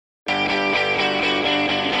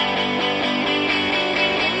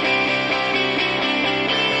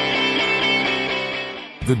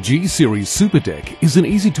The G-Series Superdeck is an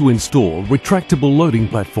easy-to-install retractable loading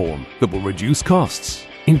platform that will reduce costs,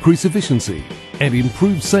 increase efficiency, and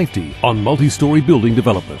improve safety on multi-story building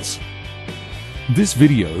developments. This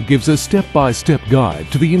video gives a step-by-step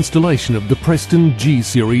guide to the installation of the Preston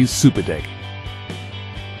G-Series Superdeck.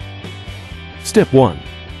 Step 1.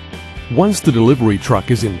 Once the delivery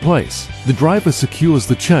truck is in place, the driver secures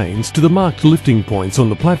the chains to the marked lifting points on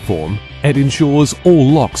the platform and ensures all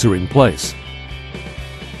locks are in place.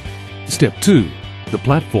 Step 2. The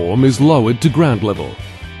platform is lowered to ground level.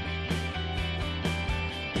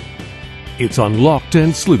 It's unlocked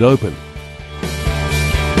and slid open.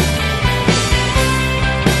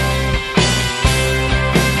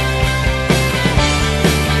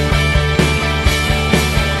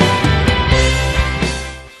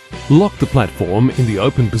 Lock the platform in the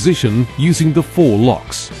open position using the 4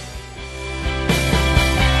 locks.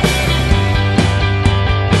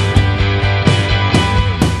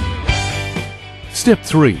 Step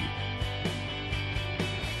 3.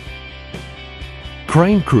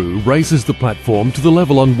 Crane crew raises the platform to the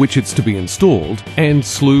level on which it's to be installed and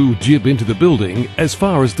slew jib into the building as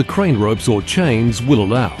far as the crane ropes or chains will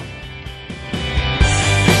allow.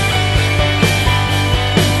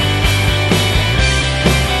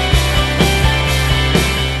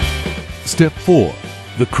 Step 4.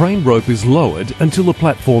 The crane rope is lowered until the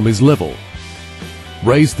platform is level.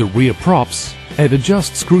 Raise the rear props and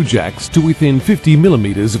adjust screw jacks to within 50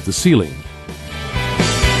 mm of the ceiling.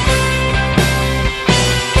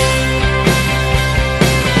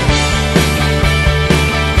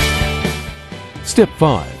 Step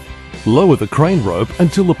 5. Lower the crane rope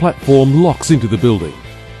until the platform locks into the building.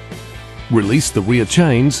 Release the rear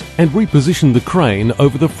chains and reposition the crane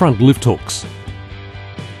over the front lift hooks.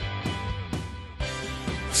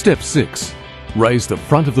 Step 6. Raise the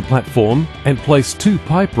front of the platform and place 2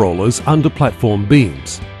 pipe rollers under platform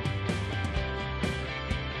beams.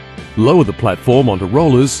 Lower the platform onto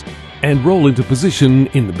rollers and roll into position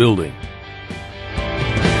in the building.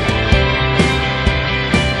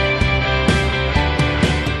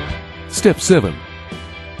 Step 7.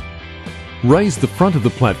 Raise the front of the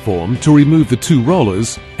platform to remove the 2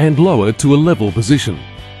 rollers and lower to a level position.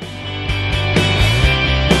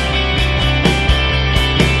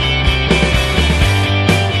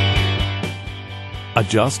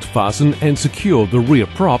 Adjust, fasten and secure the rear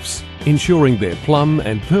props, ensuring their plumb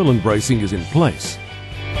and purlin bracing is in place.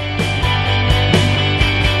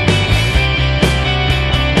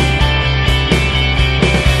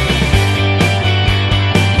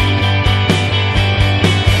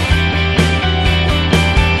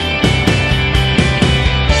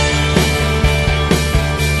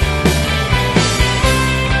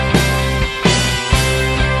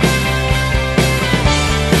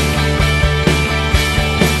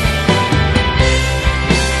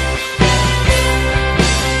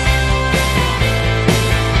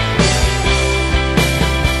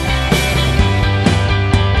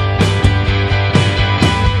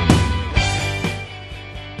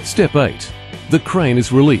 Step 8. The crane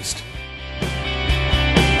is released.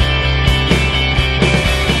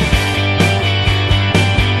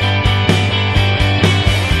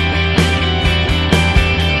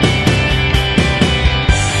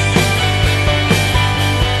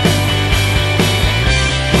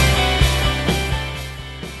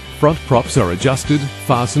 Front props are adjusted,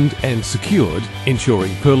 fastened and secured,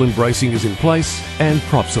 ensuring purlin bracing is in place and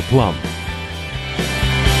props are plumb.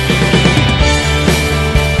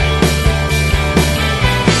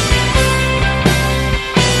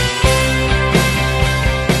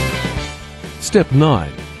 Step 9.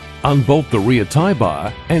 Unbolt the rear tie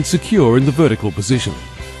bar and secure in the vertical position.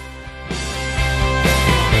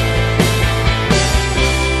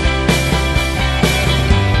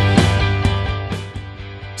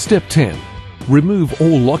 Step 10. Remove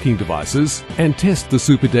all locking devices and test the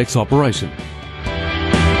Superdeck's operation.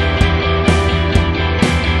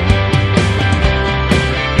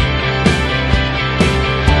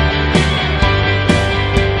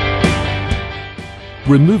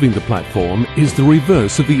 Removing the platform is the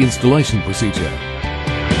reverse of the installation procedure.